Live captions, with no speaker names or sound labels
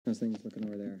Those things looking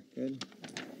over there. Good.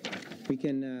 We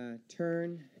can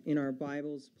turn in our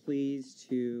Bibles, please,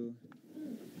 to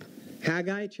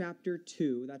Haggai chapter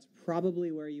 2. That's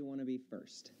probably where you want to be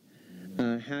first.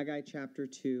 Haggai chapter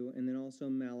 2, and then also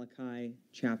Malachi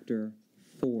chapter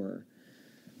 4.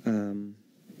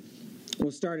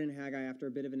 We'll start in Haggai after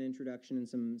a bit of an introduction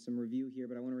and some review here,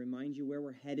 but I want to remind you where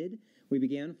we're headed. We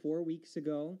began 4 weeks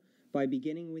ago by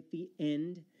beginning with the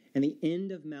end, and the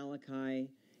end of Malachi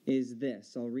is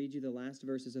this. I'll read you the last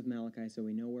verses of Malachi so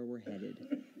we know where we're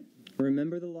headed.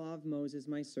 Remember the law of Moses,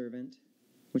 my servant,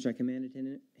 which I commanded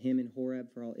him in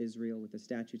Horeb for all Israel with the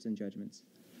statutes and judgments.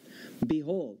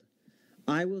 Behold,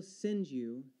 I will send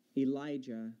you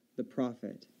Elijah the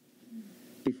prophet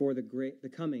before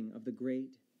the coming of the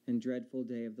great and dreadful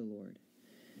day of the Lord.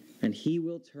 And he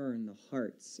will turn the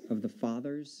hearts of the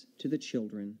fathers to the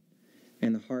children,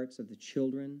 and the hearts of the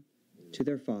children to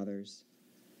their fathers,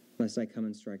 lest I come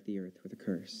and strike the earth with a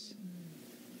curse.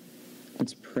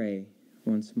 Let's pray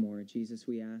once more. Jesus,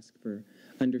 we ask for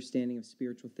understanding of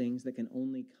spiritual things that can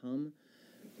only come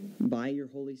by your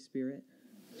Holy Spirit.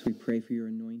 So we pray for your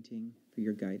anointing, for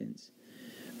your guidance.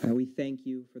 We thank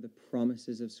you for the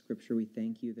promises of Scripture. We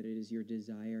thank you that it is your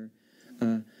desire,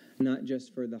 not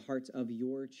just for the hearts of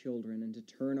your children and to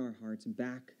turn our hearts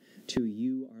back to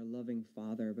you, our loving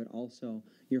Father, but also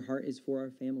your heart is for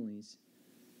our families.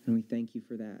 And we thank you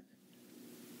for that.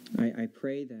 I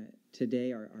pray that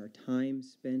today our time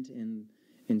spent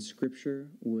in Scripture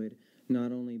would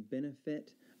not only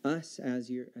benefit us as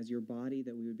your body,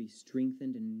 that we would be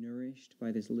strengthened and nourished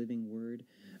by this living word,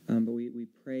 but we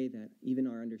pray that even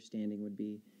our understanding would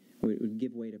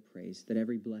give way to praise, that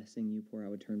every blessing you pour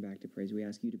out would turn back to praise. We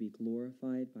ask you to be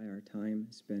glorified by our time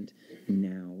spent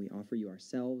now. We offer you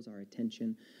ourselves, our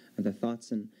attention, the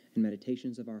thoughts and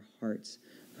meditations of our hearts,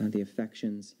 the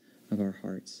affections of our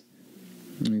hearts.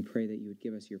 And we pray that you would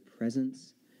give us your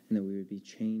presence and that we would be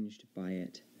changed by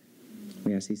it.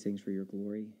 We ask these things for your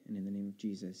glory and in the name of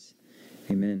Jesus.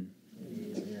 Amen.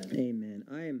 Amen.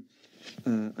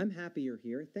 I'm happy you're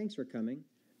here. Thanks for coming,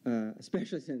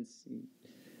 especially since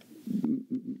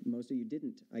most of you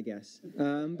didn't, I guess.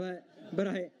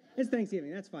 It's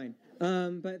Thanksgiving. That's fine.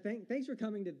 But thanks for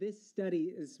coming to this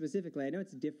study specifically. I know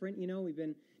it's different. We've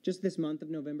been just this month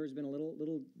of November has been a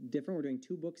little different. We're doing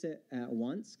 2 books at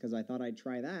once because I thought I'd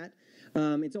try that.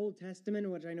 It's Old Testament,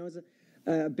 which I know is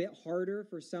a bit harder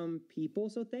for some people.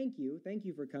 So thank you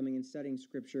for coming and studying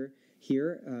Scripture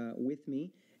here with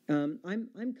me.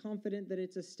 I'm confident that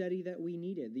it's a study that we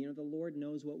needed. The Lord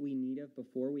knows what we need of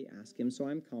before we ask Him. So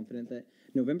I'm confident that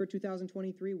November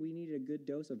 2023, we needed a good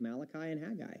dose of Malachi and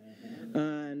Haggai.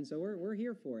 And so we're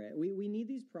here for it. We need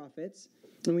these prophets,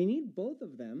 and we need both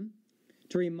of them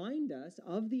to remind us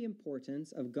of the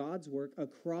importance of God's work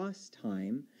across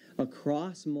time,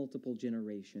 across multiple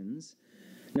generations.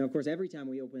 Now, of course, every time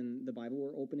we open the Bible,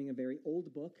 we're opening a very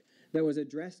old book that was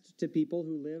addressed to people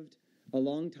who lived a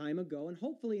long time ago, and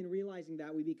hopefully in realizing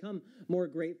that, we become more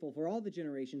grateful for all the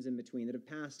generations in between that have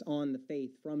passed on the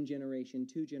faith from generation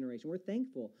to generation. We're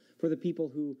thankful for the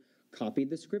people who copied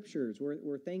the Scriptures.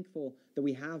 We're thankful that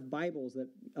we have Bibles that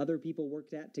other people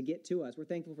worked at to get to us. We're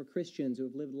thankful for Christians who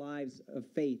have lived lives of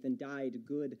faith and died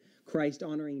good,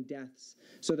 Christ-honoring deaths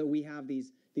so that we have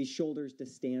these shoulders to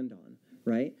stand on,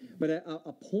 right? But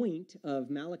a point of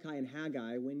Malachi and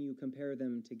Haggai, when you compare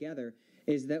them together,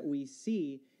 is that we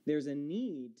see there's a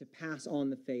need to pass on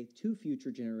the faith to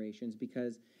future generations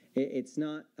because it's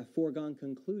not a foregone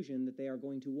conclusion that they are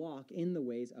going to walk in the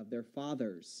ways of their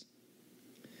fathers.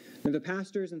 Now, the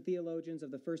pastors and theologians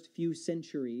of the first few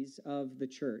centuries of the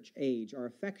church age are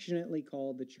affectionately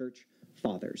called the church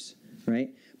fathers, right?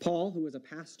 Paul, who was a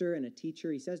pastor and a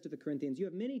teacher, he says to the Corinthians, you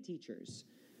have many teachers.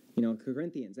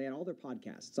 Corinthians, they had all their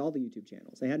podcasts, all the YouTube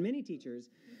channels. They had many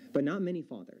teachers, but not many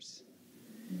fathers.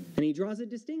 And he draws a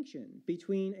distinction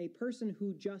between a person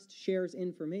who just shares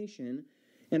information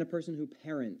and a person who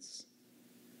parents.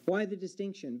 Why the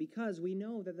distinction? Because we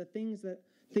know that the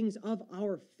things of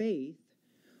our faith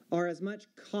are as much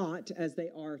caught as they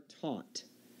are taught.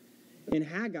 In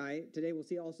Haggai, today we'll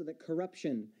see also that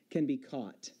corruption can be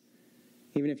caught,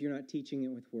 even if you're not teaching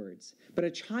it with words. But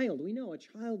we know a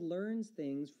child learns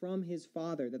things from his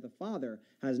father that the father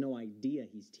has no idea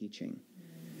he's teaching.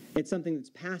 It's something that's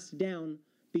passed down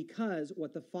because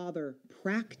what the father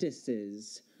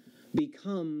practices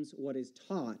becomes what is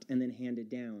taught and then handed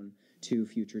down to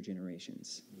future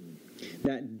generations.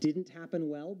 That didn't happen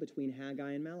well between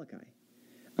Haggai and Malachi.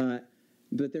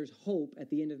 But there's hope at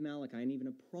the end of Malachi and even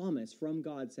a promise from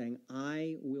God saying,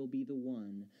 I will be the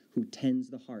one who tends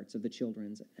the hearts of the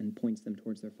children and points them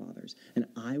towards their fathers. And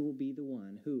I will be the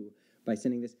one who, by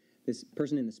sending this this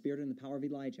person in the spirit and the power of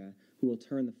Elijah who will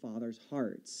turn the fathers'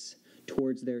 hearts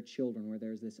towards their children, where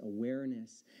there's this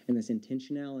awareness and this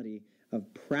intentionality of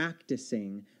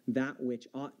practicing that which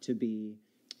ought to be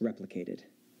replicated.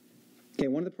 Okay,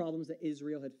 one of the problems that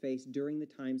Israel had faced during the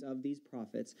times of these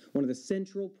prophets, one of the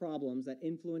central problems that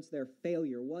influenced their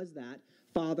failure was that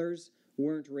fathers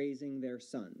weren't raising their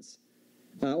sons.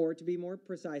 Or to be more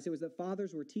precise, it was that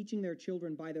fathers were teaching their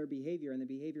children by their behavior, and the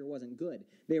behavior wasn't good.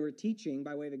 They were teaching,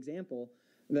 by way of example,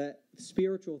 that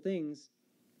spiritual things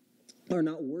are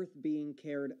not worth being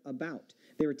cared about.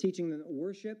 They were teaching them that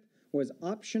worship was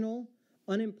optional,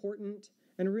 unimportant,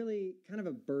 and really kind of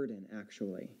a burden,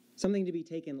 actually. Something to be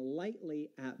taken lightly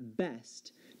at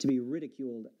best, to be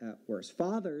ridiculed at worst.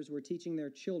 Fathers were teaching their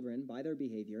children, by their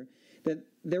behavior, that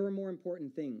there were more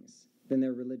important things than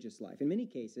their religious life. In many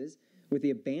cases, with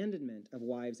the abandonment of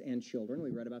wives and children,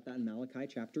 we read about that in Malachi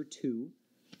chapter 2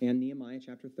 and Nehemiah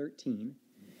chapter 13.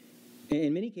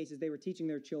 In many cases, they were teaching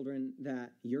their children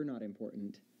that you're not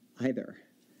important either.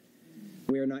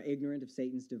 We are not ignorant of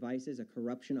Satan's devices. A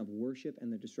corruption of worship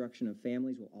and the destruction of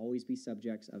families will always be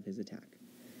subjects of his attack.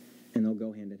 And they'll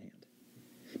go hand in hand.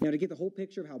 Now, to get the whole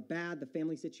picture of how bad the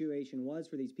family situation was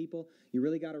for these people, you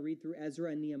really got to read through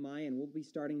Ezra and Nehemiah, and we'll be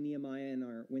starting Nehemiah in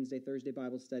our Wednesday, Thursday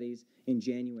Bible studies in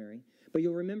January. But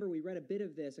you'll remember we read a bit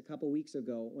of this a couple weeks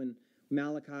ago when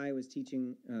Malachi was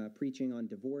preaching on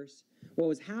divorce. What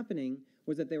was happening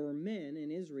was that there were men in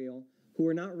Israel who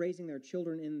were not raising their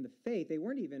children in the faith. They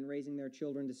weren't even raising their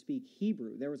children to speak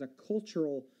Hebrew. There was a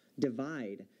cultural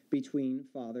divide between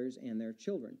fathers and their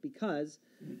children because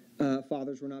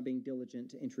fathers were not being diligent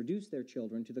to introduce their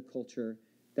children to the culture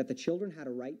that the children had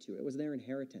a right to. It was their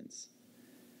inheritance.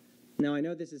 Now, I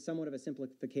know this is somewhat of a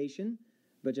simplification,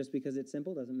 but just because it's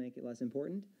simple doesn't make it less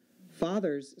important.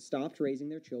 Fathers stopped raising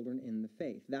their children in the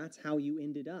faith. That's how you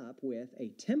ended up with a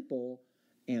temple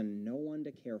and no one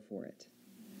to care for it.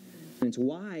 And it's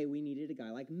why we needed a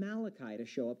guy like Malachi to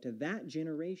show up to that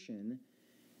generation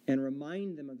and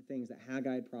remind them of the things that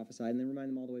Haggai had prophesied, and then remind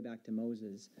them all the way back to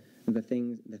Moses, the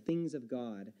things of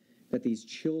God that these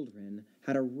children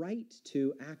had a right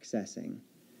to accessing,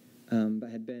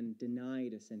 but had been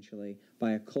denied, essentially,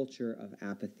 by a culture of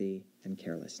apathy and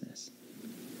carelessness.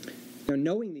 Now,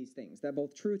 knowing these things, that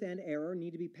both truth and error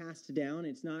need to be passed down,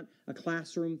 it's not a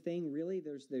classroom thing, really.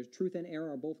 There's truth and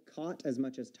error are both caught as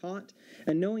much as taught,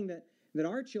 and knowing that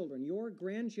our children, your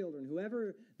grandchildren,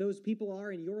 whoever those people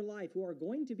are in your life who are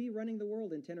going to be running the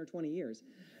world in 10 or 20 years,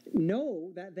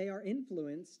 know that they are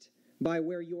influenced by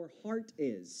where your heart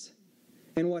is,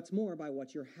 and what's more, by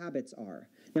what your habits are.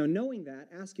 Now, knowing that,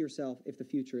 ask yourself if the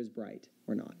future is bright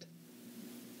or not.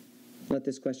 Let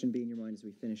this question be in your mind as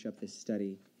we finish up this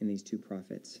study in these two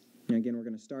prophets. Now, again, we're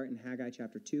going to start in Haggai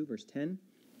chapter 2, verse 10. And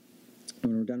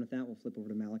when we're done with that, we'll flip over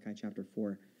to Malachi chapter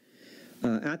 4.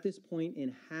 At this point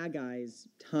in Haggai's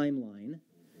timeline,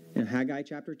 in Haggai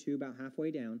chapter 2, about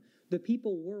halfway down, the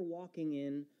people were walking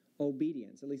in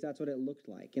obedience. At least that's what it looked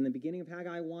like. In the beginning of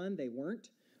Haggai 1, they weren't.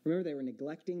 Remember, they were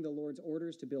neglecting the Lord's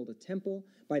orders to build a temple.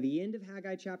 By the end of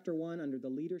Haggai chapter 1, under the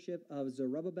leadership of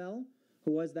Zerubbabel,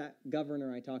 who was that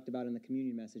governor I talked about in the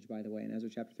communion message, by the way, in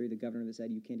Ezra chapter 3, the governor that said,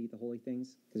 you can't eat the holy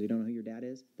things because you don't know who your dad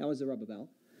is. That was Zerubbabel.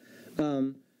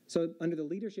 So under the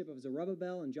leadership of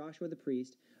Zerubbabel and Joshua the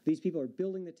priest, these people are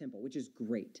building the temple, which is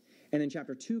great. And then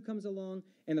chapter 2 comes along,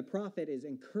 and the prophet is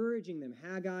encouraging them.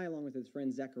 Haggai, along with his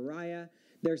friend Zechariah,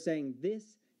 they're saying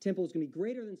this temple is going to be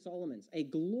greater than Solomon's. A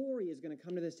glory is going to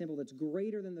come to this temple that's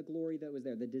greater than the glory that was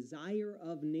there. The desire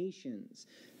of nations.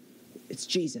 It's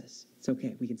Jesus. It's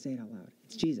okay. We can say it out loud.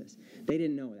 It's Jesus. They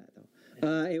didn't know that,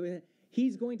 though.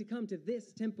 He's going to come to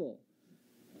this temple.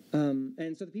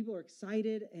 And so the people are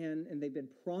excited, and they've been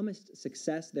promised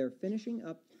success. They're finishing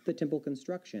up the temple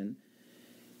construction.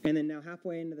 And then now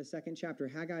halfway into the second chapter,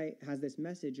 Haggai has this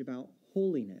message about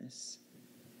holiness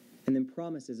and then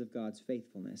promises of God's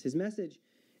faithfulness. His message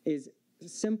is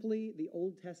simply the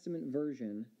Old Testament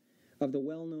version of the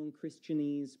well-known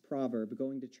Christianese proverb,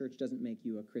 going to church doesn't make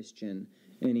you a Christian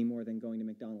any more than going to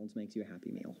McDonald's makes you a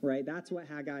Happy Meal, right? That's what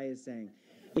Haggai is saying.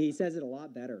 He says it a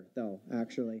lot better, though,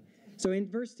 actually. So in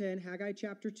verse 10, Haggai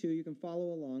chapter 2, you can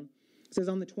follow along. It says,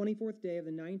 on the 24th day of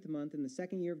the 9th month in the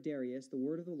 2nd year of Darius, the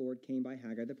word of the Lord came by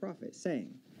Haggai the prophet,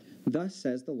 saying, thus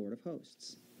says the Lord of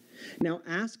hosts. Now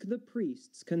ask the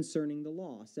priests concerning the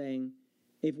law, saying,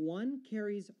 if one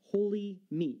carries holy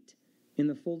meat in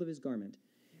the fold of his garment,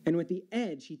 and with the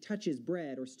edge he touches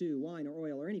bread or stew, wine or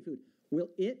oil or any food, will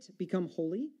it become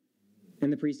holy?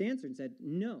 And the priest answered and said,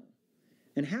 no.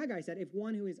 And Haggai said, if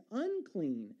one who is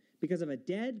unclean because of a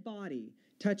dead body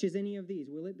touches any of these,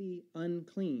 will it be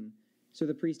unclean? So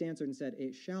the priest answered and said,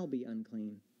 it shall be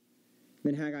unclean.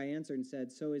 Then Haggai answered and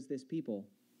said, so is this people,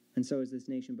 and so is this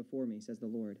nation before me, says the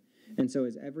Lord. And so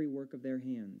is every work of their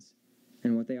hands,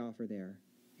 and what they offer there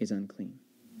is unclean.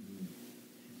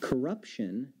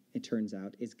 Corruption, it turns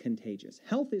out, is contagious.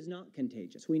 Health is not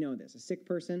contagious. We know this. A sick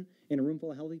person in a room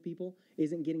full of healthy people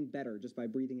isn't getting better just by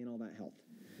breathing in all that health.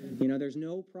 You know, there's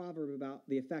no proverb about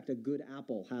the effect a good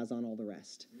apple has on all the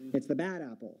rest. It's the bad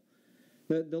apple.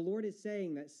 The Lord is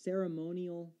saying that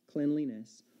ceremonial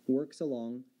cleanliness works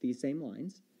along these same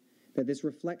lines, that this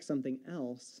reflects something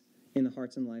else in the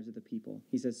hearts and lives of the people.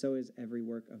 He says, so is every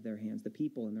work of their hands. The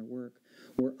people and their work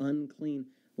were unclean,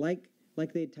 like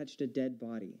they had touched a dead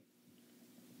body.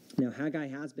 Now, Haggai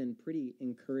has been pretty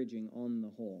encouraging on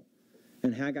the whole.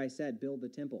 And Haggai said, build the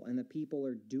temple, and the people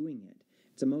are doing it.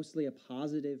 It's mostly a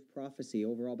positive prophecy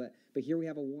overall, but here we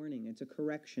have a warning. It's a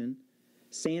correction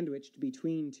sandwiched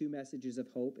between two messages of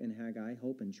hope in Haggai,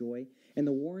 hope and joy. And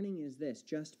the warning is this: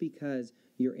 just because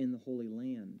you're in the Holy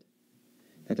Land,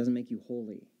 that doesn't make you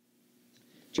holy.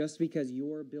 Just because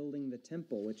you're building the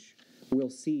temple, which will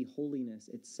see holiness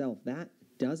itself, that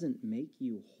doesn't make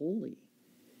you holy.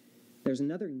 There's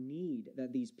another need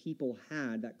that these people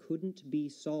had that couldn't be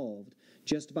solved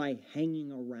just by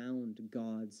hanging around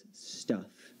God's stuff.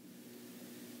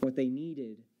 What they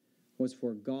needed was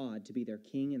for God to be their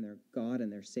king and their God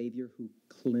and their Savior who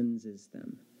cleanses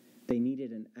them. They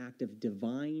needed an act of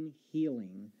divine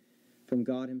healing from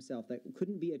God himself that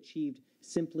couldn't be achieved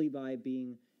simply by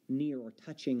being near or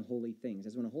touching holy things.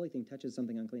 As when a holy thing touches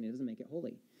something unclean, it doesn't make it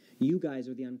holy. You guys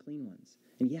are the unclean ones.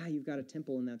 And yeah, you've got a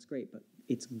temple and that's great, but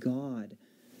it's God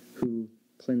who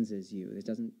cleanses you. It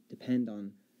doesn't depend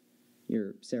on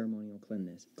your ceremonial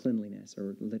cleanliness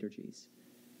or liturgies.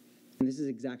 And this is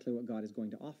exactly what God is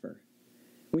going to offer.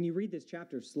 When you read this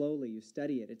chapter slowly, you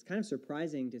study it, it's kind of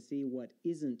surprising to see what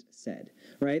isn't said,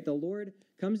 right? The Lord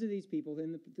comes to these people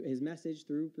in his message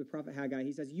through the prophet Haggai.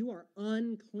 He says, you are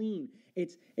unclean.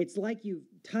 It's like you've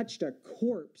touched a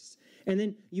corpse. And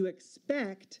then you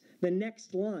expect the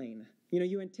next line. You know,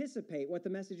 you anticipate what the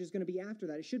message is going to be after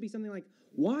that. It should be something like,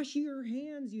 wash your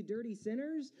hands, you dirty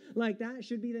sinners. Like that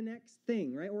should be the next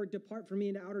thing, right? Or depart from me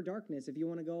into outer darkness if you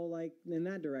want to go like in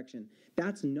that direction.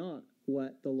 That's not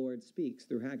what the Lord speaks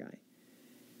through Haggai.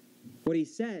 What he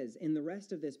says in the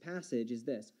rest of this passage is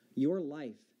this: your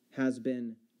life has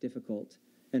been difficult,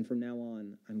 and from now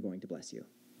on, I'm going to bless you.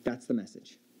 That's the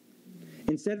message.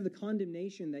 Instead of the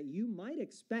condemnation that you might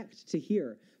expect to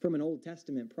hear from an Old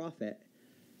Testament prophet,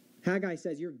 Haggai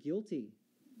says you're guilty.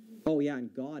 Oh yeah,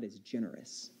 and God is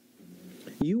generous.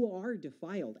 You are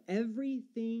defiled.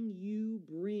 Everything you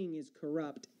bring is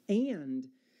corrupt, and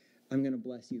I'm going to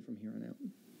bless you from here on out.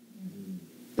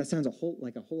 That sounds a whole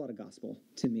lot of gospel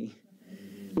to me.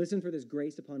 Listen for this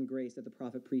grace upon grace that the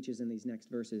prophet preaches in these next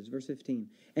verses. Verse 15.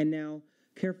 And now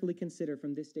carefully consider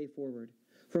from this day forward,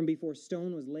 from before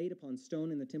stone was laid upon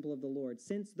stone in the temple of the Lord,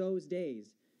 since those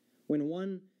days when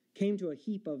one came to a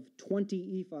heap of 20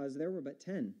 ephahs, there were but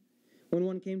 10. When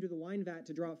one came to the wine vat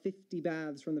to draw 50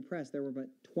 baths from the press, there were but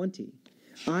 20.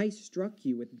 I struck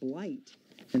you with blight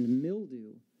and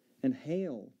mildew and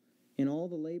hail in all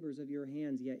the labors of your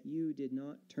hands, yet you did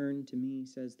not turn to me,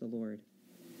 says the Lord.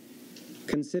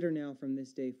 Consider now from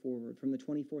this day forward, from the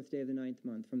 24th day of the 9th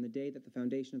month, from the day that the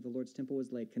foundation of the Lord's temple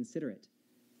was laid, consider it.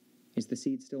 Is the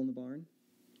seed still in the barn?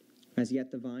 As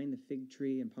yet the vine, the fig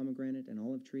tree, and pomegranate, and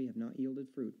olive tree have not yielded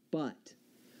fruit. But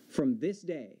from this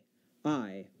day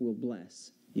I will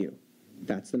bless you.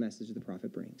 That's the message the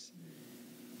prophet brings.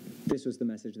 This was the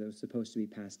message that was supposed to be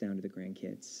passed down to the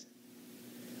grandkids.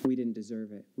 We didn't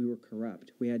deserve it. We were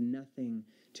corrupt. We had nothing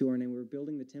to our name. We were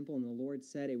building the temple, and the Lord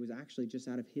said it was actually just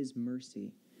out of his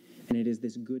mercy. And it is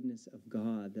this goodness of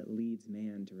God that leads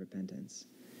man to repentance.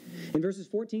 In verses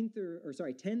 10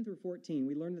 through 14,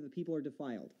 we learn that the people are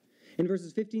defiled. In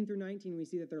verses 15 through 19, we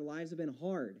see that their lives have been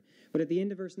hard. But at the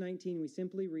end of verse 19, we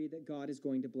simply read that God is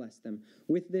going to bless them.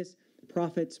 With this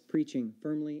prophet's preaching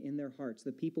firmly in their hearts,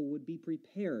 the people would be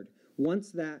prepared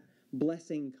once that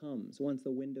blessing comes, once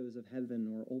the windows of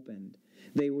heaven are opened.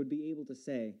 They would be able to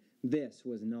say, this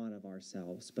was not of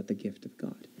ourselves, but the gift of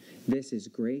God. This is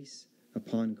grace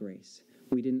upon grace.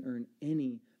 We didn't earn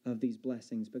any of these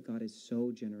blessings, but God is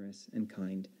so generous and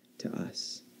kind to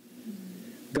us.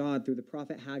 God, through the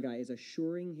prophet Haggai, is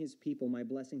assuring his people, my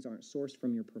blessings aren't sourced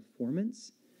from your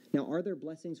performance. Now, are there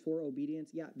blessings for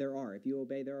obedience? Yeah, there are. If you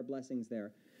obey, there are blessings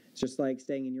there. It's just like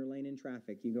staying in your lane in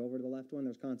traffic. You go over to the left one,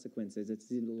 there's consequences. It's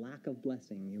the lack of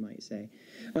blessing, you might say.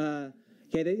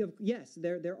 Yes,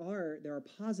 there are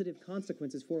positive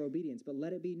consequences for obedience, but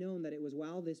let it be known that it was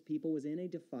while this people was in a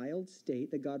defiled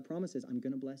state that God promises, I'm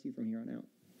going to bless you from here on out.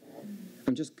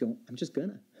 I'm just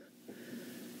gonna.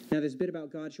 Now, this bit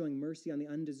about God showing mercy on the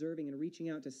undeserving and reaching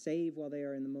out to save while they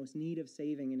are in the most need of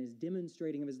saving and his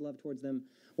demonstrating of his love towards them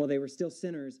while they were still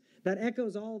sinners, that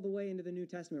echoes all the way into the New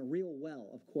Testament real well,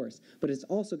 of course, but it's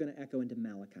also going to echo into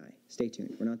Malachi. Stay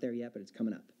tuned. We're not there yet, but it's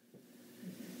coming up.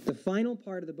 The final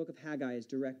part of the book of Haggai is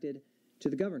directed to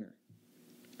the governor,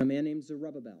 a man named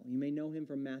Zerubbabel. You may know him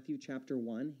from Matthew chapter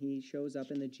 1. He shows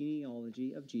up in the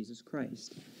genealogy of Jesus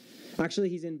Christ. Actually,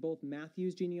 he's in both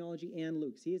Matthew's genealogy and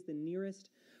Luke's. He is the nearest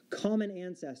common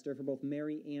ancestor for both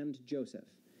Mary and Joseph.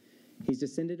 He's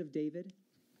descended of David.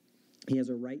 He has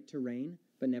a right to reign,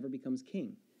 but never becomes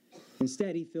king.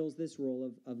 Instead, he fills this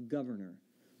role of governor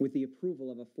with the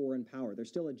approval of a foreign power. There's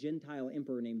still a Gentile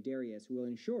emperor named Darius who will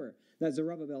ensure that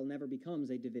Zerubbabel never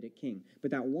becomes a Davidic king,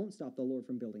 but that won't stop the Lord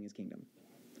from building his kingdom.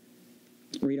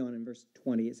 Read on in verse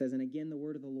 20. It says, "And again the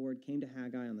word of the Lord came to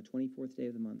Haggai on the 24th day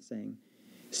of the month, saying,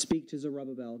 Speak to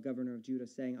Zerubbabel, governor of Judah,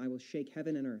 saying, I will shake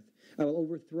heaven and earth. I will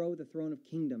overthrow the throne of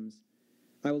kingdoms.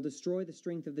 I will destroy the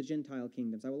strength of the Gentile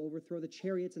kingdoms. I will overthrow the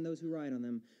chariots and those who ride on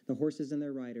them. The horses and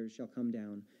their riders shall come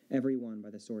down, every one by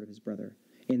the sword of his brother.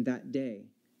 In that day,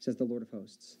 says the Lord of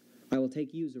hosts, I will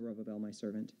take you, Zerubbabel, my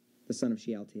servant, the son of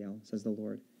Shealtiel, says the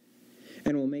Lord,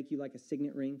 and will make you like a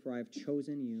signet ring, for I have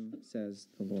chosen you, says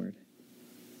the Lord."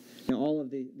 Now, all of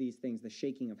these things, the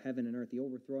shaking of heaven and earth, the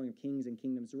overthrowing of kings and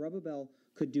kingdoms, Zerubbabel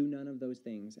could do none of those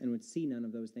things and would see none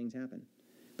of those things happen.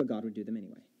 But God would do them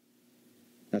anyway.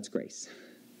 That's grace.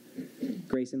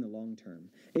 Grace in the long term.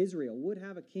 Israel would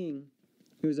have a king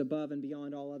who is above and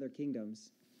beyond all other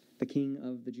kingdoms, the King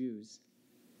of the Jews.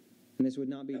 And this would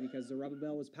not be because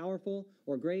Zerubbabel was powerful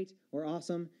or great or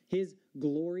awesome. His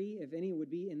glory, if any, would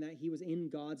be in that he was in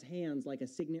God's hands like a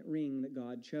signet ring that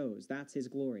God chose. That's his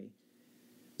glory.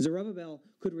 Zerubbabel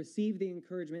could receive the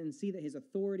encouragement and see that his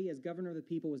authority as governor of the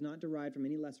people was not derived from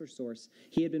any lesser source.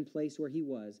 He had been placed where he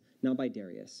was, not by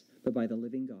Darius, but by the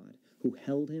living God, who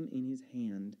held him in his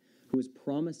hand, who was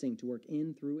promising to work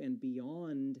in, through, and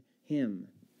beyond him.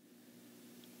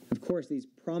 Of course, these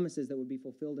promises that would be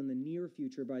fulfilled in the near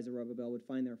future by Zerubbabel would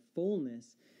find their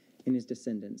fullness in his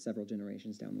descendants several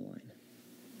generations down the line.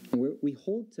 And we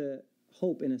hold to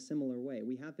hope in a similar way.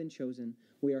 We have been chosen.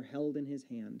 We are held in his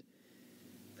hand.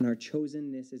 And our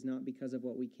chosenness is not because of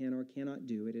what we can or cannot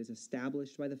do. It is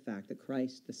established by the fact that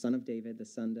Christ, the son of David, the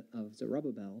son of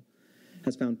Zerubbabel,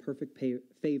 has found perfect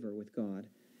favor with God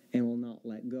and will not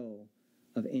let go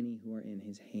of any who are in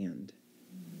his hand.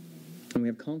 And we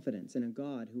have confidence in a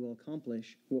God who will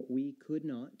accomplish what we could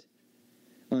not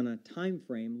on a time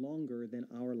frame longer than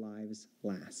our lives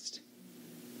last.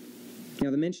 Now,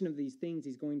 the mention of these things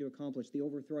he's going to accomplish, the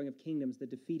overthrowing of kingdoms, the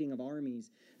defeating of armies,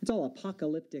 it's all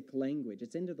apocalyptic language.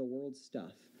 It's end of the world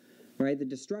stuff, right? The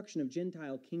destruction of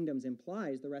Gentile kingdoms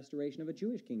implies the restoration of a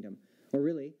Jewish kingdom, or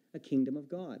really a kingdom of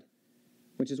God,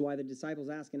 which is why the disciples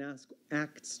ask in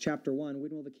Acts chapter 1,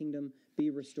 when will the kingdom be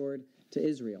restored to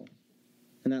Israel?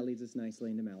 And that leads us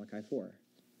nicely into Malachi 4.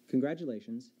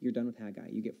 Congratulations, you're done with Haggai.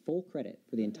 You get full credit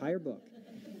for the entire book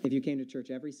if you came to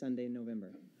church every Sunday in November.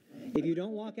 If you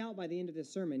don't walk out by the end of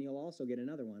this sermon, you'll also get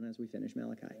another one as we finish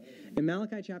Malachi. In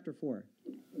Malachi chapter 4,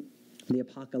 the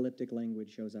apocalyptic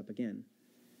language shows up again.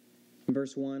 In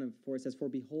verse 1 of 4, it says, For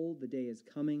behold, the day is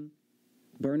coming,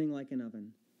 burning like an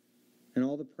oven, and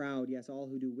all the proud, yes, all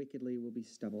who do wickedly will be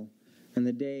stubble. And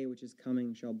the day which is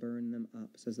coming shall burn them up,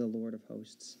 says the Lord of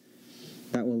hosts,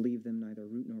 that will leave them neither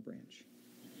root nor branch.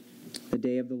 The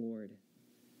day of the Lord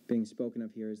being spoken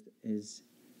of here is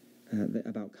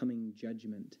about coming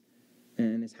judgment.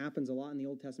 And this happens a lot in the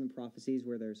Old Testament prophecies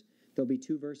where there'll be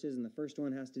two verses, and the first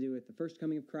one has to do with the first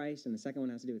coming of Christ, and the second one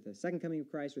has to do with the second coming of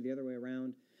Christ, or the other way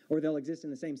around. Or they'll exist in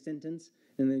the same sentence,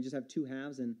 and they just have two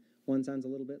halves, and one sounds a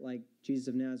little bit like Jesus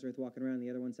of Nazareth walking around, and the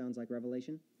other one sounds like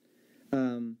Revelation.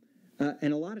 And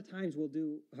a lot of times we'll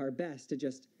do our best to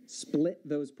just split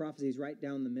those prophecies right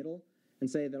down the middle and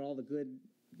say that all the good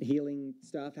healing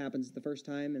stuff happens the first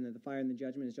time, and that the fire and the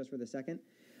judgment is just for the second.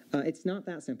 It's not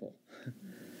that simple.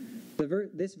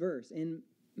 This verse in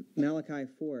Malachi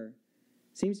 4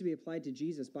 seems to be applied to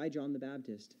Jesus by John the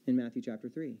Baptist in Matthew chapter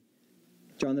 3.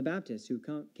 John the Baptist, who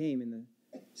came in the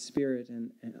spirit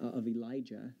of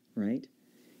Elijah, right?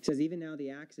 He says, Even now the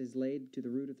axe is laid to the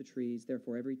root of the trees,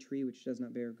 therefore every tree which does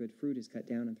not bear good fruit is cut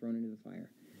down and thrown into the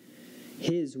fire.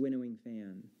 His winnowing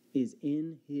fan is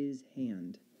in his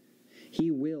hand.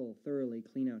 He will thoroughly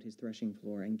clean out his threshing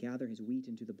floor and gather his wheat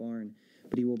into the barn,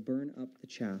 but he will burn up the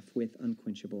chaff with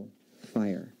unquenchable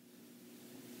fire.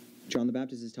 John the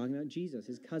Baptist is talking about Jesus,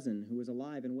 his cousin, who was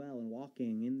alive and well and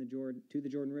walking to the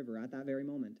Jordan River at that very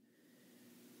moment.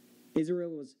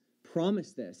 Israel was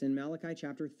promised this in Malachi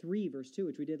chapter 3, verse 2,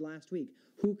 which we did last week.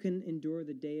 Who can endure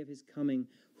the day of his coming?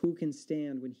 Who can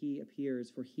stand when he appears?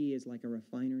 For he is like a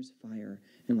refiner's fire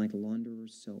and like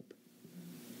launderer's soap.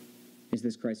 Is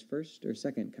this Christ's first or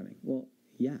second coming? Well,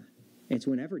 yeah. It's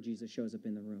whenever Jesus shows up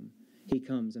in the room. He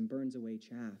comes and burns away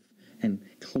chaff and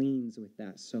cleans with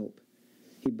that soap.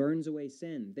 He burns away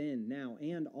sin then, now,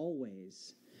 and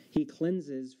always. He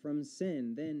cleanses from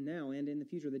sin then, now, and in the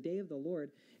future. The day of the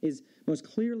Lord is most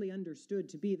clearly understood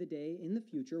to be the day in the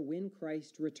future when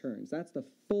Christ returns. That's the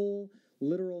full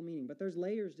literal meaning. But there's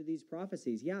layers to these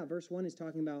prophecies. Yeah, verse 1 is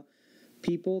talking about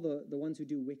people, the ones who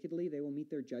do wickedly, they will meet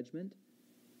their judgment.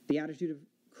 The attitude of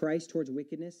Christ towards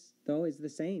wickedness, though, is the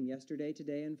same yesterday,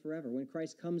 today, and forever. When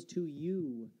Christ comes to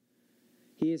you,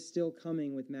 he is still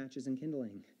coming with matches and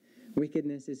kindling.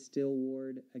 Wickedness is still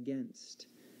warred against.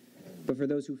 But for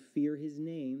those who fear his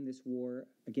name, this war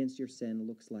against your sin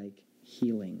looks like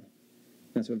healing.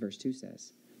 That's what verse 2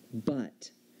 says.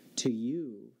 But to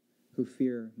you who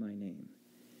fear my name,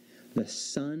 the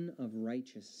Son of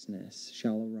Righteousness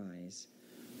shall arise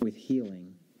with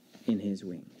healing in his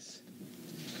wings.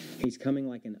 He's coming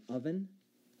like an oven,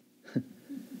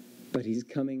 but he's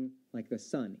coming like the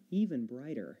sun, even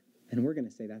brighter. And we're going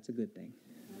to say that's a good thing.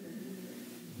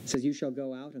 It says, you shall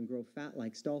go out and grow fat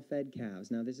like stall-fed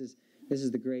calves. Now, this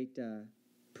is the great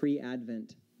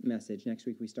pre-Advent message. Next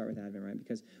week we start with Advent, right?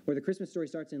 Because where the Christmas story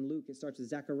starts in Luke, it starts with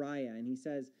Zechariah, and he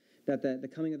says that the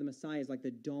coming of the Messiah is like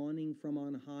the dawning from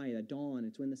on high, the dawn.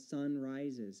 It's when the sun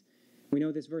rises. We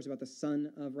know this verse about the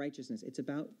Son of Righteousness. It's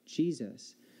about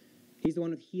Jesus. He's the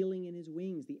one with healing in his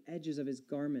wings, the edges of his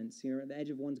garments. You know, the edge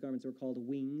of one's garments are called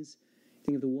wings.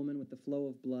 Think of the woman with the flow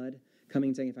of blood coming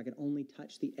and saying, if I could only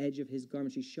touch the edge of his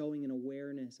garment. She's showing an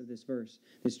awareness of this verse,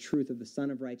 this truth of the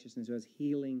Son of Righteousness who has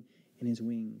healing in his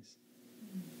wings.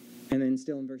 And then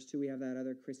still in verse 2, we have that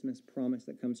other Christmas promise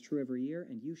that comes true every year,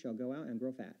 and you shall go out and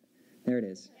grow fat. There it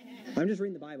is. I'm just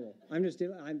reading the Bible. I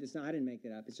didn't make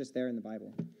it up. It's just there in the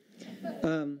Bible.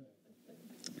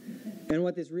 And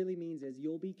what this really means is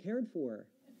you'll be cared for,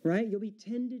 right? You'll be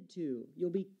tended to. You'll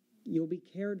be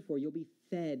cared for. You'll be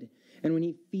fed. And when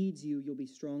he feeds you, you'll be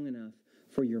strong enough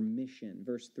for your mission.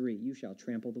 Verse 3, you shall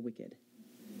trample the wicked,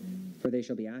 for they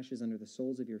shall be ashes under the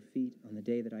soles of your feet on the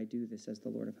day that I do this, says the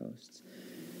Lord of hosts.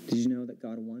 Did you know that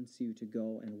God wants you to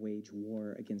go and wage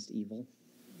war against evil?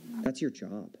 That's your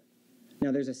job.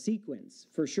 Now, there's a sequence,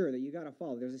 for sure, that you got to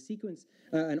follow. There's a sequence,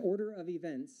 an order of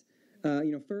events.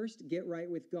 First, get right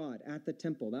with God at the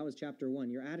temple. That was chapter 1.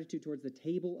 Your attitude towards the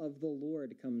table of the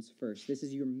Lord comes first. This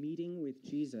is your meeting with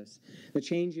Jesus. The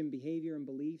change in behavior and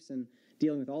beliefs and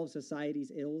dealing with all of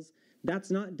society's ills,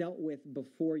 that's not dealt with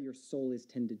before your soul is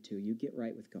tended to. You get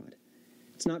right with God.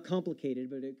 It's not complicated,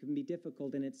 but it can be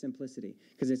difficult in its simplicity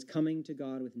because it's coming to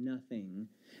God with nothing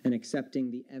and accepting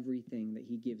the everything that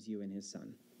he gives you in his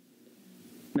Son.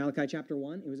 Malachi chapter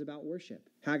 1, it was about worship.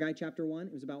 Haggai chapter 1,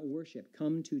 it was about worship.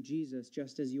 Come to Jesus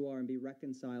just as you are and be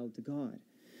reconciled to God.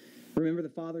 Remember the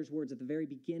Father's words at the very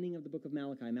beginning of the book of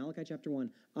Malachi. Malachi chapter 1,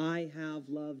 I have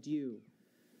loved you.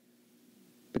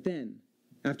 But then,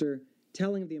 after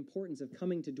telling of the importance of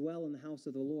coming to dwell in the house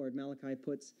of the Lord, Malachi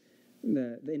puts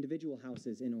the individual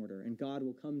houses in order, and God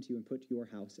will come to you and put your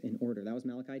house in order. That was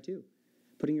Malachi 2.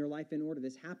 Putting your life in order.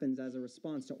 This happens as a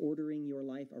response to ordering your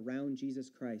life around Jesus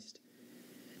Christ.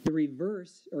 To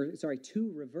reverse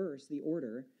the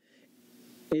order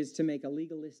is to make a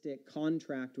legalistic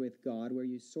contract with God where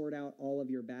you sort out all of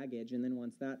your baggage, and then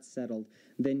once that's settled,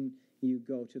 then you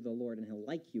go to the Lord and he'll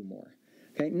like you more.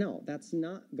 Okay? No, that's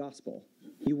not gospel.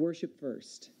 You worship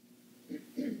first.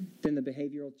 Then the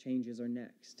behavioral changes are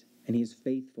next, and he is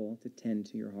faithful to tend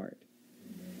to your heart.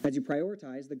 As you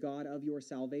prioritize the God of your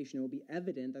salvation, it will be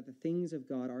evident that the things of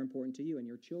God are important to you, and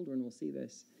your children will see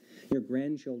this. Your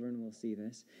grandchildren will see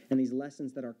this. And these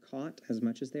lessons that are caught, as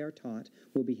much as they are taught,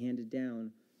 will be handed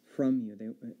down from you.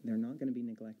 They're not going to be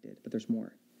neglected, but there's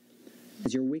more.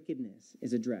 As your wickedness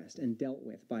is addressed and dealt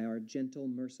with by our gentle,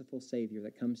 merciful Savior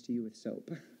that comes to you with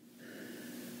soap.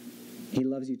 He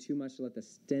loves you too much to let the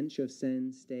stench of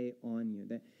sin stay on you.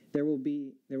 There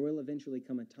will eventually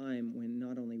come a time when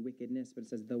not only wickedness, but it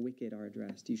says the wicked are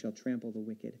addressed. You shall trample the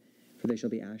wicked, for they shall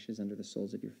be ashes under the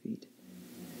soles of your feet.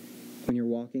 When you're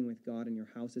walking with God and your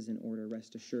house is in order,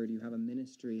 rest assured you have a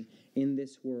ministry in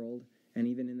this world and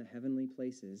even in the heavenly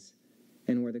places.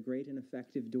 And where the great and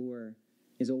effective door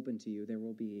is open to you, there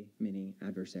will be many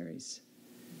adversaries.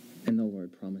 And the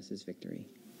Lord promises victory.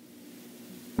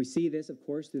 We see this, of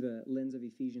course, through the lens of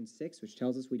Ephesians 6, which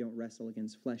tells us we don't wrestle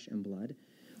against flesh and blood.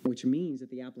 which means that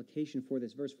the application for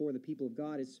this verse for the people of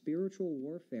God is spiritual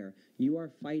warfare. You are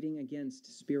fighting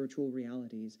against spiritual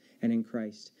realities, and in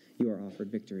Christ you are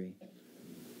offered victory.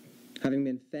 Having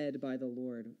been fed by the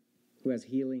Lord, who has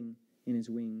healing in his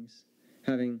wings,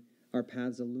 having our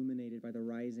paths illuminated by the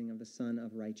rising of the Sun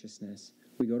of righteousness,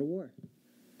 we go to war,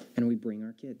 and we bring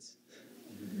our kids.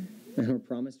 And we're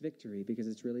promised victory because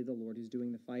it's really the Lord who's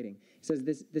doing the fighting. He says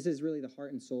this is really the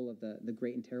heart and soul of the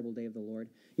great and terrible day of the Lord.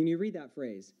 And you read that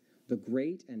phrase, the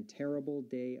great and terrible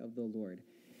day of the Lord.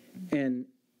 And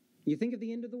you think of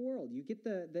the end of the world. You get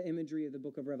the imagery of the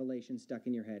book of Revelation stuck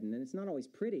in your head, and it's not always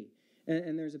pretty.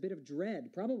 And there's a bit of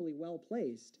dread, probably well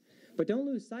placed. But don't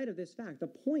lose sight of this fact. The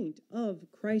point of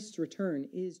Christ's return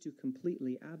is to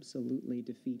completely, absolutely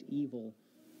defeat evil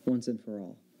once and for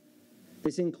all.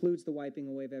 This includes the wiping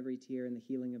away of every tear and the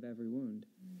healing of every wound.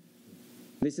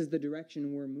 This is the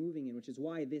direction we're moving in, which is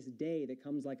why this day that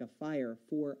comes like a fire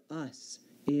for us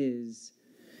is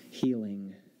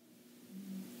healing.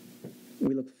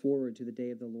 We look forward to the day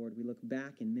of the Lord. We look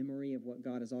back in memory of what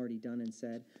God has already done and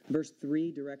said. Verse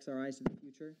 3 directs our eyes to the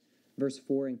future. Verse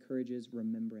 4 encourages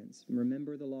remembrance.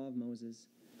 Remember the law of Moses,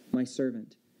 my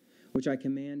servant, which I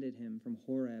commanded him from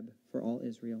Horeb for all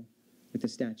Israel, with the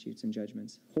statutes and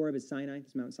judgments. Horeb is Sinai,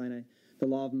 it's Mount Sinai. The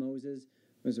law of Moses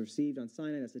was received on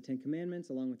Sinai. That's the 10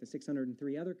 Commandments, along with the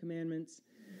 603 other commandments.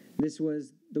 This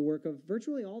was the work of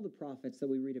virtually all the prophets that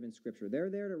we read of in Scripture. They're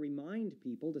there to remind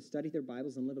people to study their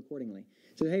Bibles and live accordingly.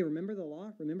 So, hey, remember the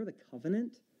law? Remember the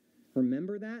covenant?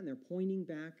 Remember that? And they're pointing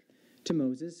back to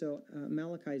Moses. So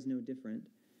Malachi is no different.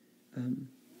 And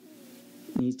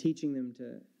he's teaching them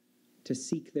to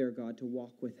seek their God, to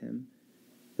walk with him.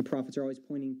 The prophets are always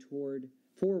pointing forward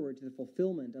to the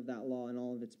fulfillment of that law and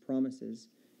all of its promises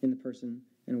in the person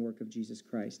and work of Jesus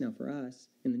Christ. Now, for us,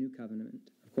 in the New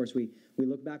Covenant, of course, we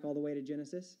look back all the way to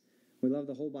Genesis. We love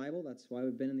the whole Bible. That's why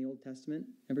we've been in the Old Testament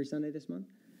every Sunday this month.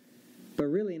 But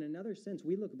really, in another sense,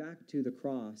 we look back to the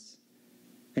cross,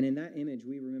 and in that image,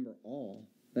 we remember all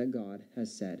that God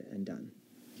has said and done.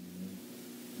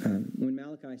 When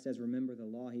Malachi says, remember the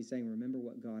law, he's saying, remember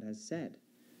what God has said.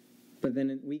 But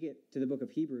then we get to the book of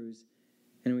Hebrews,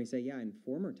 and we say, yeah, in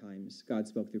former times, God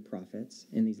spoke through prophets.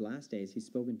 In these last days, he's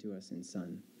spoken to us in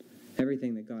Son.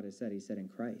 Everything that God has said, he said in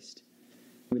Christ.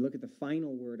 We look at the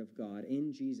final word of God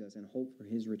in Jesus and hope for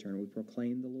his return. We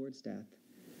proclaim the Lord's death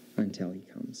until he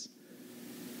comes.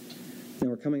 Now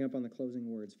we're coming up on the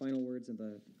closing words, final words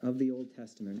of the Old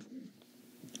Testament.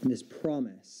 This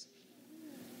promise.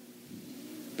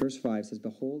 Verse 5 says,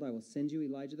 behold, I will send you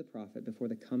Elijah the prophet before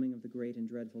the coming of the great and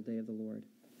dreadful day of the Lord.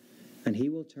 And he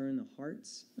will turn the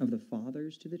hearts of the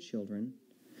fathers to the children,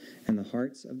 and the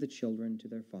hearts of the children to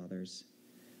their fathers,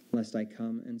 lest I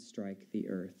come and strike the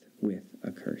earth with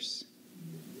a curse.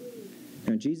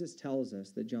 Now, Jesus tells us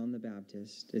that John the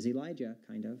Baptist is Elijah,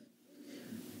 kind of.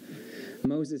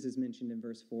 Moses is mentioned in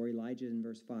verse 4, Elijah in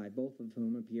verse 5, both of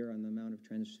whom appear on the Mount of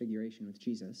Transfiguration with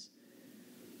Jesus.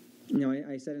 Now,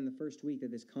 I said in the first week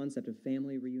that this concept of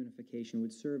family reunification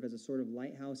would serve as a sort of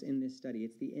lighthouse in this study.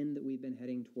 It's the end that we've been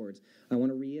heading towards. I want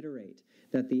to reiterate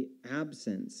that the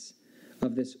absence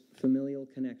of this familial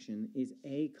connection is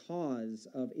a cause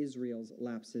of Israel's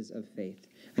lapses of faith.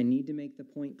 I need to make the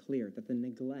point clear that the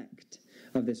neglect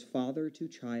of this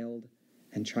father-to-child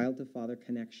and child-to-father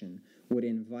connection would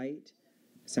invite,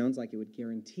 sounds like it would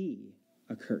guarantee,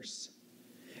 a curse.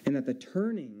 And that the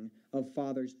turning of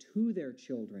fathers to their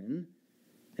children,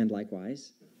 and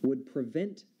likewise, would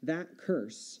prevent that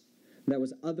curse that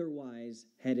was otherwise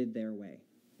headed their way.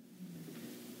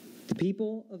 The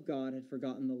people of God had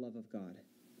forgotten the love of God.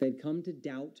 They'd come to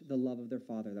doubt the love of their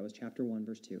Father. That was chapter 1,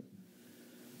 verse 2.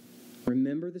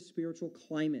 Remember the spiritual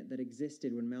climate that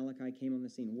existed when Malachi came on the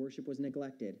scene. Worship was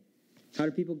neglected. How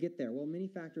did people get there? Well, many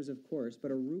factors, of course,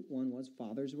 but a root one was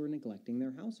fathers were neglecting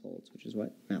their households, which is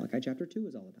what Malachi chapter 2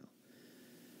 is all about.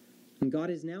 And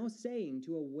God is now saying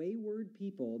to a wayward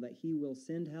people that he will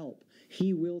send help.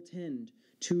 He will tend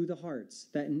to the hearts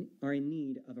that are in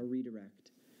need of a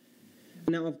redirect.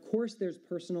 Now, of course, there's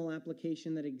personal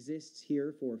application that exists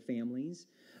here for families.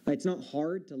 It's not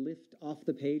hard to lift off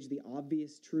the page the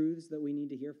obvious truths that we need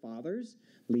to hear. Fathers,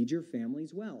 lead your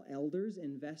families well. Elders,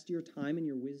 invest your time and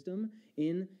your wisdom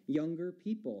in younger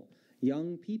people.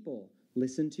 Young people,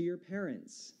 listen to your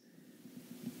parents.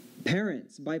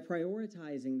 Parents, by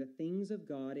prioritizing the things of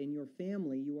God in your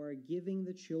family, you are giving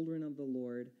the children of the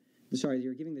Lord,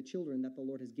 you're giving the children that the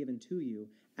Lord has given to you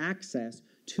access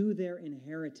to their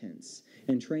inheritance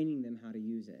and training them how to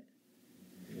use it.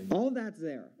 All of that's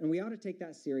there, and we ought to take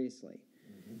that seriously.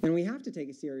 And we have to take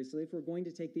it seriously if we're going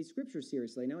to take these scriptures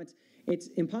seriously. Now, it's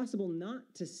impossible not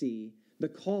to see the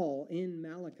call in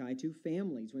Malachi to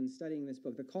families when studying this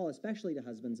book, the call especially to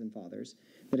husbands and fathers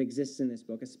that exists in this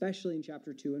book, especially in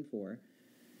chapter 2 and 4,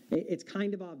 it's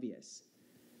kind of obvious.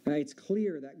 It's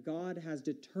clear that God has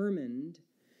determined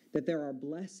that there are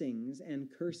blessings and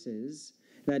curses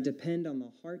that depend on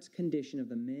the heart's condition of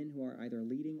the men who are either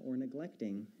leading or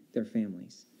neglecting their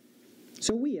families.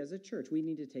 So we as a church, we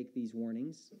need to take these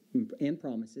warnings and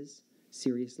promises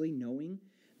seriously, knowing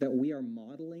that we are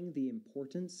modeling the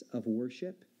importance of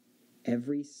worship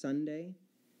every Sunday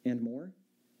and more,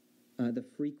 the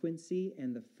frequency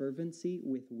and the fervency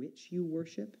with which you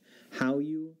worship, how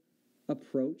you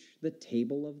approach the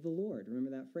table of the Lord. Remember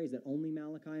that phrase that only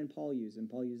Malachi and Paul use, and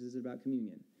Paul uses it about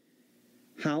communion.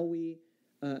 How we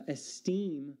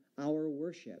esteem our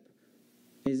worship.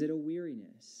 Is it a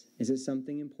weariness? Is it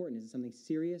something important? Is it something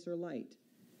serious or light?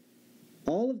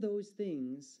 All of those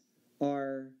things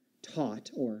are taught,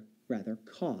 or rather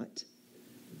caught,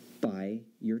 by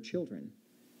your children.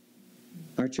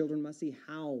 Our children must see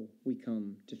how we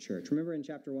come to church. Remember in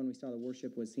chapter 1 we saw that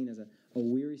worship was seen as a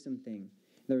wearisome thing.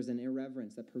 There was an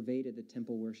irreverence that pervaded the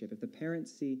temple worship. If the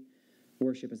parents see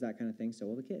worship as that kind of thing, so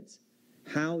will the kids.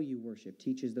 How you worship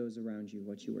teaches those around you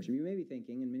what you worship. You may be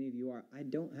thinking, and many of you are, I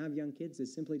don't have young kids.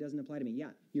 This simply doesn't apply to me.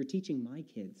 Yeah, you're teaching my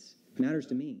kids. It matters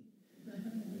to me.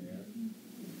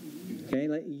 Okay,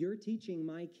 you're teaching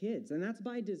my kids, and that's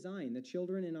by design. The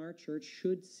children in our church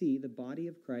should see the body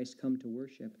of Christ come to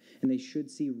worship, and they should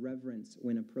see reverence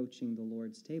when approaching the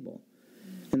Lord's table.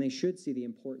 And they should see the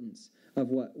importance of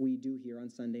what we do here on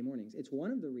Sunday mornings. It's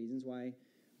one of the reasons why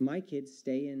my kids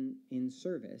stay in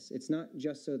service. It's not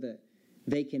just so that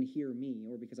they can hear me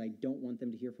or because I don't want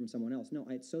them to hear from someone else. No,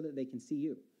 it's so that they can see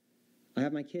you. I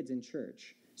have my kids in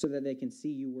church so that they can see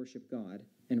you worship God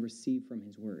and receive from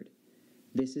his word.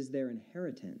 This is their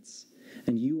inheritance,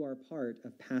 and you are part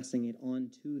of passing it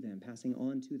on to them, passing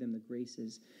on to them the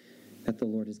graces that the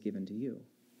Lord has given to you.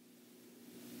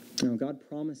 Now, God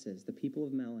promises the people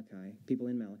in Malachi,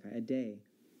 a day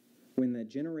when the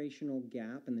generational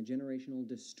gap and the generational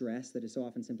distress that is so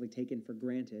often simply taken for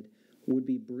granted would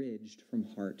be bridged from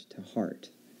heart to heart.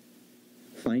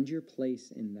 Find your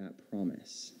place in that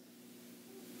promise.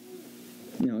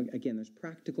 Now, again, there's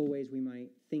practical ways we might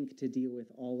think to deal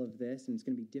with all of this, and it's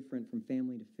going to be different from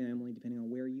family to family, depending on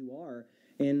where you are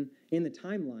in the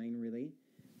timeline, really.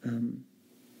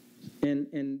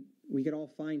 And we could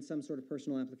all find some sort of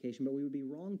personal application, but we would be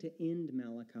wrong to end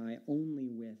Malachi only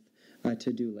with a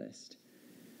to-do list.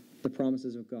 The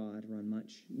promises of God run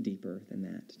much deeper than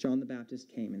that. John the Baptist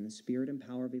came in the spirit and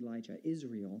power of Elijah.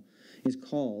 Israel is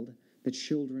called the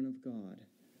children of God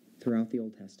throughout the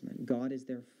Old Testament. God is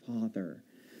their father.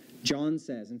 John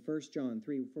says in 1 John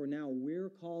 3, for now we're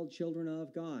called children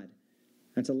of God.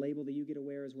 That's a label that you get to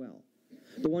wear as well.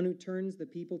 The one who turns the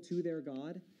people to their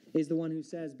God is the one who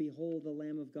says, behold the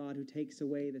Lamb of God who takes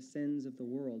away the sins of the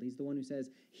world. He's the one who says,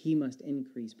 he must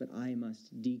increase, but I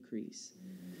must decrease.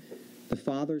 The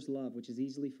Father's love, which is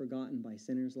easily forgotten by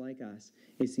sinners like us,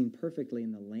 is seen perfectly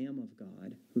in the Lamb of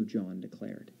God who John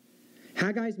declared.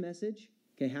 Haggai's message,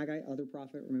 okay, Haggai, other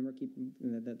prophet, remember, keep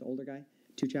the older guy,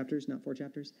 2 chapters, not 4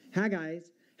 chapters.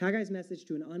 Haggai's message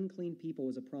to an unclean people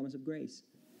was a promise of grace.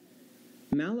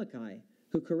 Malachi,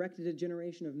 who corrected a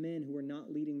generation of men who were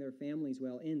not leading their families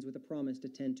well, ends with a promise to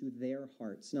tend to their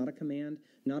hearts, not a command,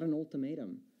 not an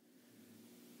ultimatum.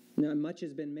 Now, much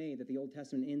has been made that the Old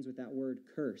Testament ends with that word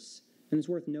curse, and it's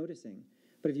worth noticing.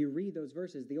 But if you read those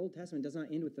verses, the Old Testament does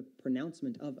not end with the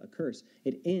pronouncement of a curse.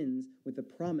 It ends with the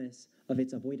promise of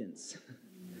its avoidance.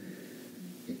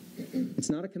 It's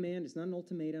not a command, it's not an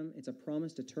ultimatum, it's a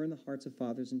promise to turn the hearts of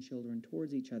fathers and children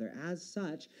towards each other. As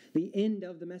such, the end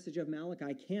of the message of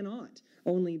Malachi cannot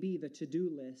only be the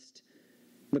to-do list,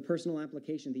 the personal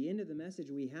application. The end of the message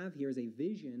we have here is a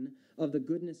vision of the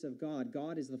goodness of God.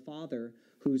 God is the Father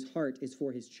whose heart is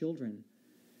for his children.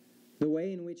 The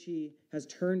way in which he has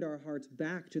turned our hearts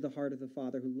back to the heart of the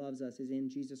Father who loves us is in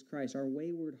Jesus Christ. Our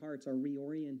wayward hearts are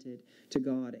reoriented to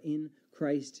God in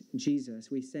Christ Jesus.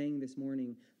 We sang this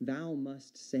morning, thou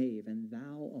must save, and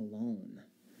thou alone.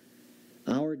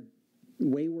 Our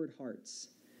wayward hearts,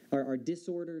 our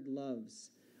disordered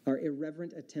loves, our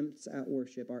irreverent attempts at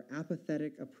worship, our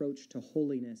apathetic approach to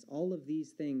holiness, all of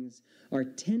these things are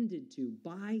tended to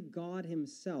by God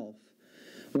himself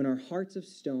when our hearts of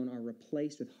stone are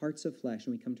replaced with hearts of flesh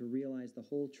and we come to realize the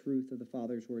whole truth of the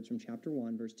Father's words from chapter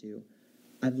 1, verse 2.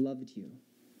 I've loved you.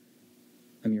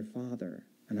 I'm your Father,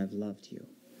 and I've loved you.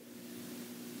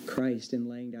 Christ, in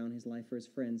laying down his life for his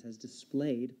friends, has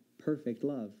displayed perfect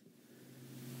love.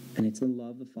 And it's the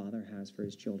love the Father has for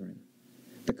his children.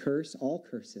 All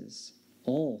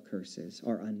curses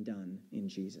are undone in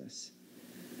Jesus.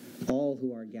 All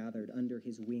who are gathered under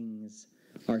his wings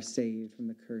are saved from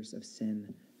the curse of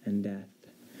sin and death.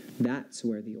 That's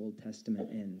where the Old Testament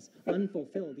ends.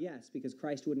 Unfulfilled, yes, because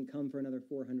Christ wouldn't come for another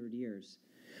 400 years.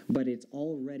 But it's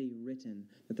already written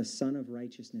that the Son of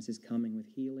Righteousness is coming with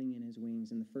healing in his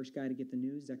wings. And the first guy to get the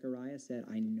news, Zechariah, said,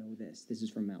 I know this. This is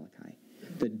from Malachi.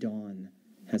 The dawn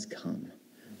has come.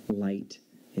 Light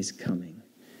is coming.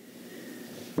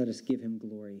 Let us give him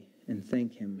glory and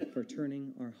thank him for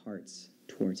turning our hearts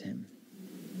towards him.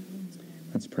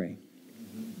 Let's pray.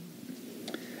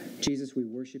 Jesus, we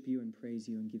worship you and praise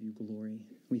you and give you glory.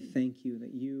 We thank you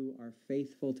that you are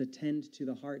faithful to tend to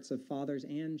the hearts of fathers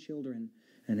and children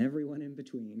and everyone in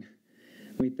between.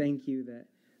 We thank you that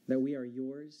we are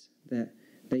yours, that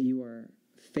you are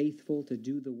faithful to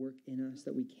do the work in us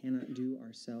that we cannot do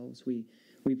ourselves. We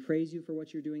praise you for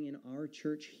what you're doing in our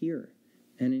church here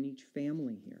and in each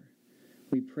family here.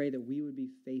 We pray that we would be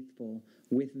faithful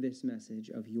with this message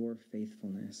of your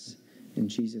faithfulness. In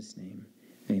Jesus' name,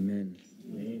 amen.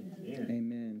 Amen.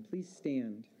 Amen. Please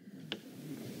stand.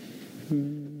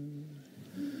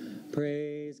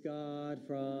 Praise God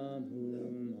from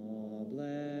whom all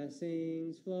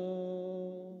blessings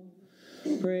flow.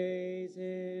 Praise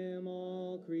him,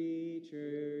 all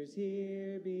creatures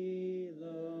here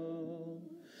below.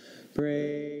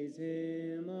 Praise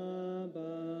him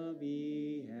above,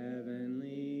 ye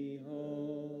heavenly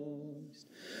host.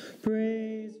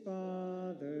 Praise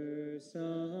Father,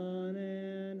 Son,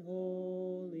 and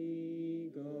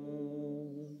Holy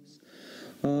Ghost.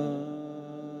 Amen.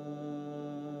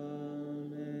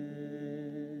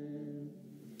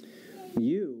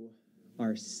 You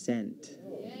are sent.